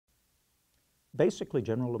basically,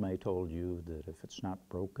 General LeMay told you that if it's not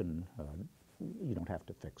broken, you don't have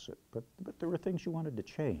to fix it. But there were things you wanted to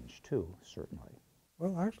change, too, certainly.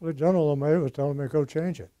 Well, actually, General LeMay was telling me go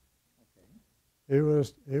change it.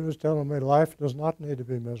 Okay. He was telling me life does not need to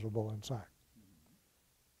be miserable in SAC.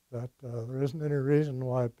 That there isn't any reason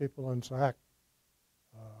why people in SAC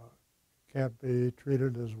can't be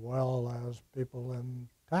treated as well as people in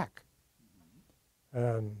TAC.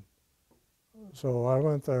 And so I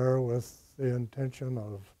went there with the intention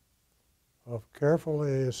of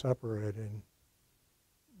carefully separating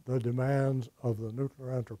the demands of the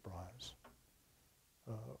nuclear enterprise,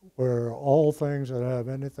 where all things that have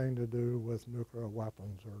anything to do with nuclear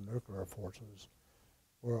weapons or nuclear forces,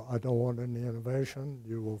 where I don't want any innovation,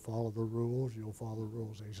 you will follow the rules, you'll follow the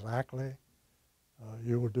rules exactly,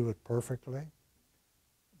 you will do it perfectly.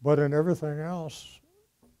 But in everything else,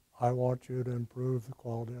 I want you to improve the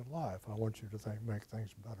quality of life. I want you to make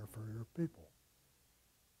things better for your people.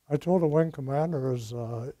 I told the wing commanders,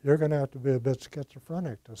 you're going to have to be a bit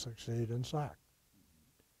schizophrenic to succeed in SAC.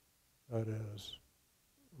 That is,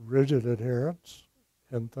 rigid adherence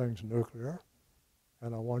in things nuclear,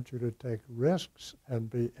 and I want you to take risks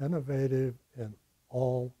and be innovative in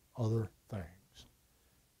all other things.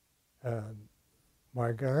 And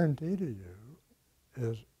my guarantee to you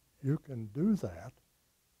is you can do that,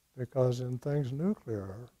 because in things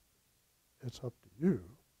nuclear, it's up to you.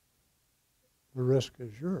 The risk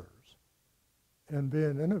is yours. In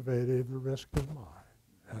being innovative, the risk is mine,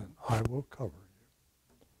 and I will cover you.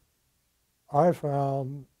 I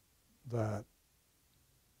found that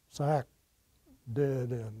SAC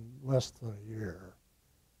did in less than a year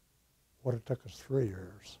what it took us 3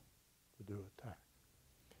 years to do at TAC.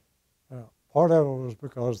 Now, part of it was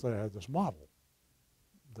because they had this model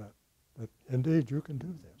that indeed you can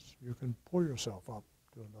do this. You can pull yourself up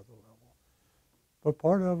to another level. But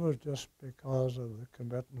part of it was just because of the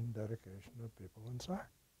commitment and dedication of people in SAC.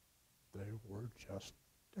 They were just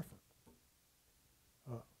different.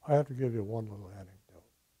 I have to give you one little anecdote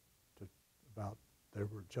about they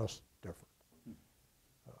were just different.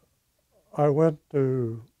 I went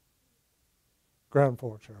to Grand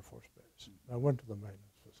Forks Air Force Base. I went to the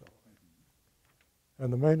maintenance facility.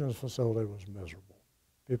 And the maintenance facility was miserable.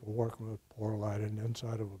 People working with poor lighting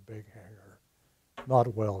inside of a big hangar,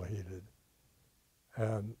 not well heated.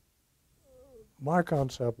 And my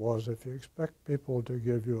concept was, if you expect people to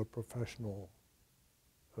give you a professional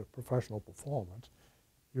performance,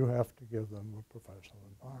 you have to give them a professional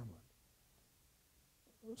environment.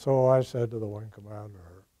 So I said to the wing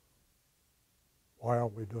commander, why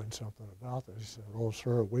aren't we doing something about this? He said, oh,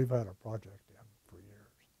 sir, we've had a project in for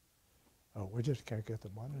years. We just can't get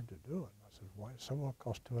the money to do it. And I said, why? So it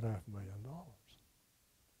cost $2.5 million. I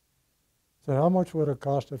said, how much would it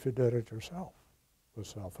cost if you did it yourself with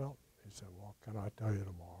self-help? He said, well, can I tell you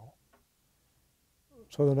tomorrow?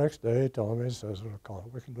 So the next day he told me, he says, it'll cost,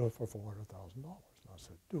 we can do it for $400,000. And I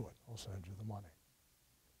said, do it, I'll send you the money.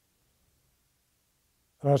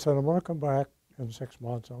 And I said, I'm going to come back in 6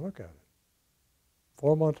 months and look at it.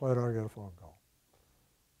 4 months later, I get a phone call.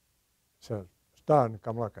 He said, it's done,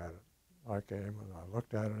 come look at it. I came and I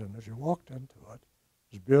looked at it, and as you walked into it,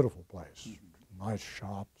 it's a beautiful place, nice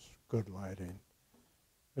shops, good lighting.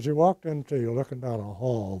 As you walked into, you're looking down a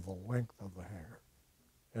hall the length of the hangar,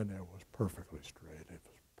 and it was perfectly straight. It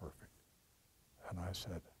was perfect. And I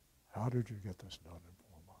said, how did you get this done in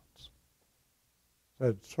 4 months? He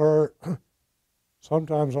said, sir,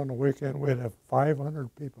 sometimes on the weekend we'd have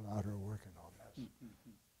 500 people out here working on this.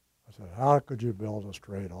 I said, how could you build a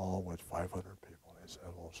straight hall with 500 people? He said,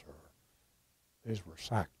 oh, sir, these were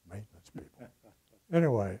SAC maintenance people.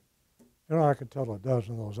 Anyway, you know, I could tell a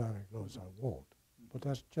dozen of those anecdotes. I won't. But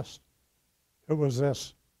that's just, it was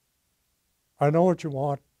this. I know what you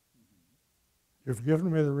want. You've given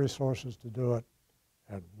me the resources to do it,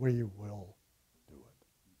 and we will do it.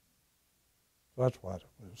 So that's why it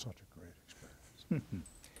was such a great experience.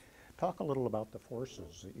 Talk a little about the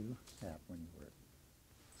forces that you had when you were at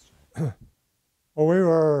SAC. Well, we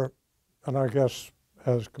were, and I guess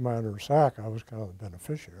as commander of SAC, I was kind of the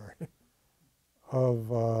beneficiary of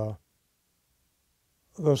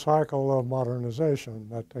the cycle of modernization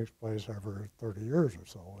that takes place every 30 years or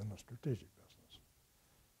so in the strategic business.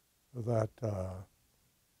 That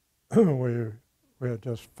we had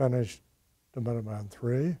just finished the Minuteman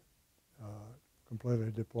III,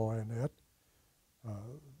 completely deploying it.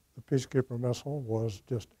 The Peacekeeper missile was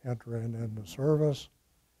just entering into service.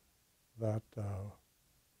 That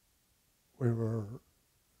we were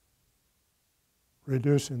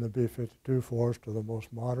reducing the B-52 force to the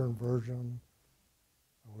most modern version.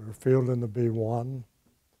 We were fielding the B-1.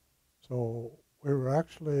 So we were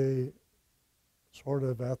actually sort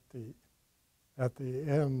of at the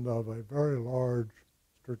end of a very large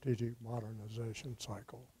strategic modernization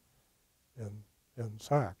cycle in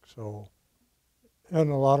SAC. So in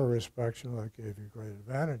a lot of respects, that gave you great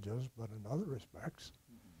advantages, but in other respects,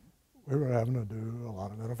 we were having to do a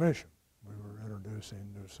lot of innovation. We were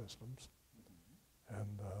introducing new systems,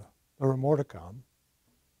 and there were more to come.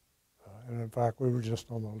 And in fact, we were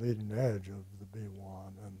just on the leading edge of the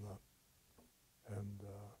B-1 and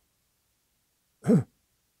the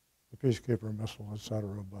Peacekeeper missile, et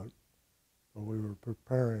cetera, but we were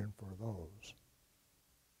preparing for those.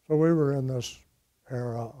 So we were in this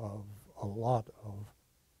era of a lot of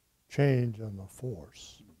change in the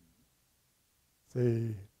force.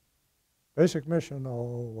 The basic mission,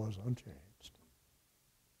 though, was unchanged.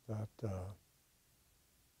 That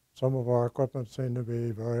some of our equipment seemed to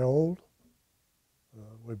be very old.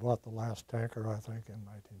 We bought the last tanker, I think, in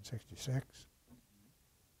 1966.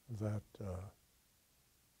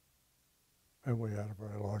 And we had a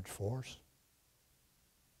very large force.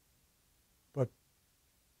 But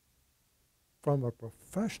from a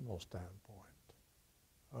professional standpoint,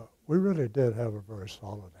 we really did have a very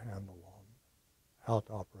solid handle on how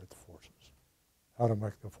to operate the forces, how to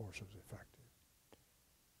make the forces effective.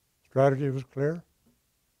 Strategy was clear.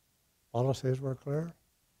 Policies were clear.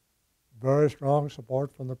 Very strong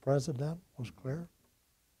support from the president was clear.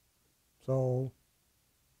 So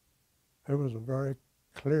it was a very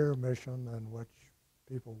clear mission in which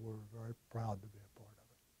people were very proud to be a part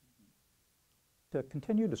of it. To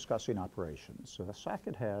continue discussing operations,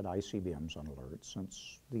 SAC had ICBMs on alert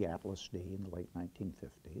since the Atlas D in the late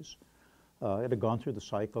 1950s. It had gone through the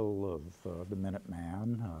cycle of the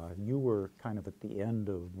Minuteman. You were kind of at the end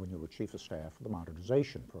of when you were Chief of Staff of the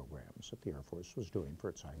modernization programs that the Air Force was doing for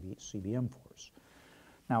its ICBM force.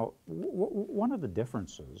 Now, one of the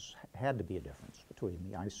differences, had to be a difference between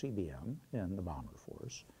the ICBM and the bomber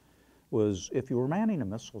force, was if you were manning a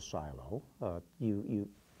missile silo, you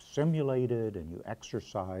simulated and you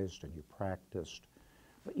exercised and you practiced,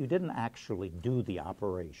 but you didn't actually do the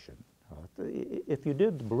operation. If you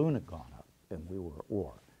did, the balloon had gone up and we were at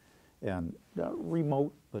war. And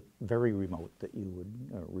remote, but very remote, that you would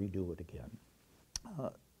redo it again.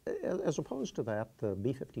 As opposed to that, the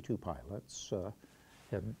B-52 pilots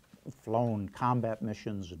had flown combat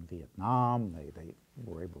missions in Vietnam. They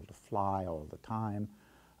were able to fly all the time.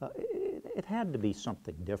 It had to be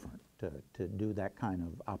something different to do that kind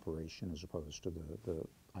of operation as opposed to the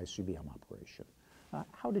ICBM operation.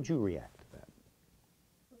 How did you react to that?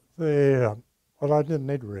 Well, I didn't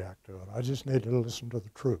need to react to it. I just needed to listen to the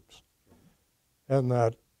troops. And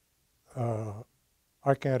that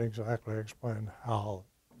I can't exactly explain how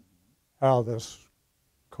this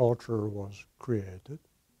culture was created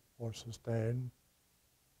or sustained,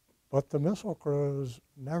 but the missile crews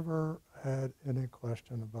never had any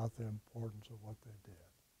question about the importance of what they did.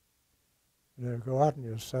 You go out and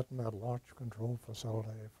you sit in that launch control facility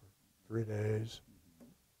for 3 days,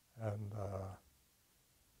 and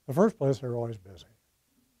the first place they were always busy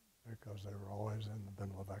because they were always in the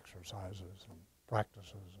middle of exercises and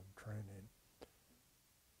practices and training.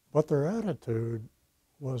 But their attitude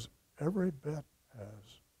was every bit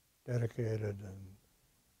as dedicated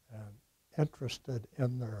and interested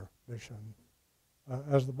in their mission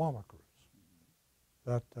as the bomber crews.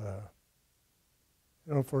 That,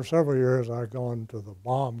 for several years I'd gone to the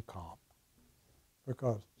bomb comp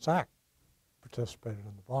because SAC participated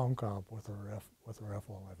in the bomb comp with their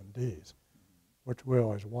F-111Ds, which we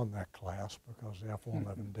always won that class because the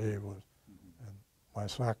F-111D was, and my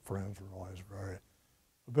SAC friends were always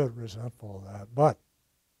a bit resentful of that. But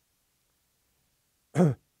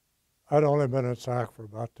I'd only been at SAC for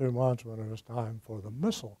about 2 months when it was time for the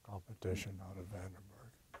missile competition out of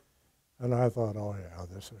Vandenberg. And I thought, oh yeah,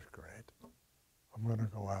 this is great. I'm going to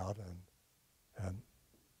go out and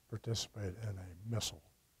participate in a missile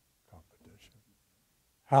competition.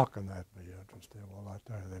 How can that be interesting? Well, I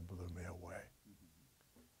tell you, they blew me away.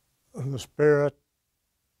 The spirit,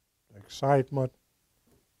 the excitement,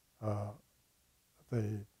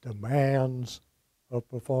 the demands of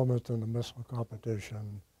performance in the missile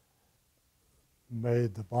competition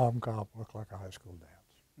made the bomb comp look like a high school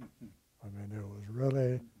dance. I mean, it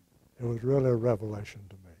was really a revelation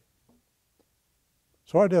to me.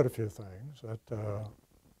 So I did a few things. That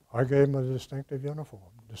I gave them a distinctive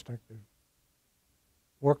uniform, distinctive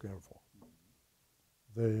work uniform.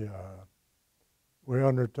 We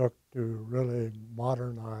undertook to really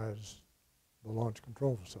modernize the launch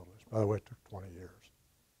control facilities. By the way, it took 20 years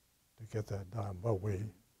to get that done, but we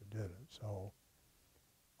did it. So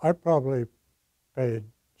I probably paid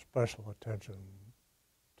special attention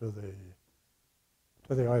to the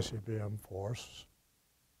ICBM force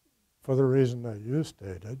for the reason that you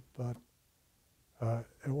stated, but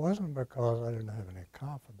it wasn't because I didn't have any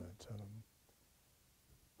confidence in them.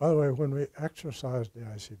 By the way, when we exercised the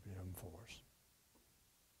ICBM force,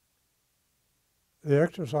 the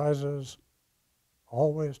exercises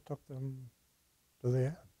always took them to the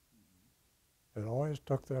end. It always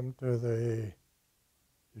took them to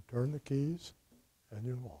you turn the keys and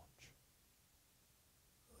you launch.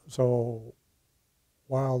 So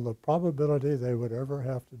while the probability they would ever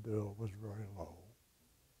have to do it was very low,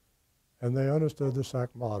 and they understood the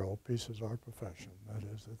SAC motto, peace is our profession, that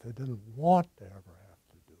is, that they didn't want to ever have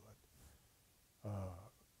to do it,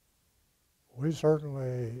 we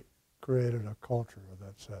certainly created a culture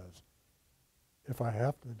that says, if I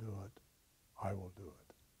have to do it, I will do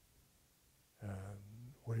it. And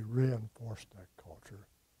we reinforced that culture,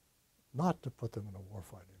 not to put them in a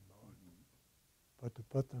warfighting mode, but to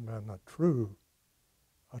put them in a true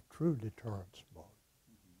deterrence mode.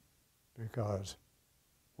 Because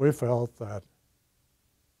we felt that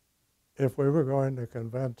if we were going to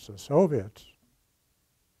convince the Soviets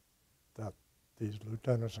that these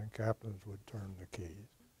lieutenants and captains would turn the keys,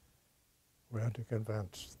 we had to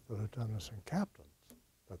convince the lieutenants and captains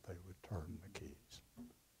that they would turn the keys.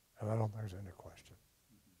 And I don't think there's any question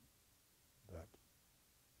that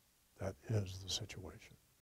that is the situation.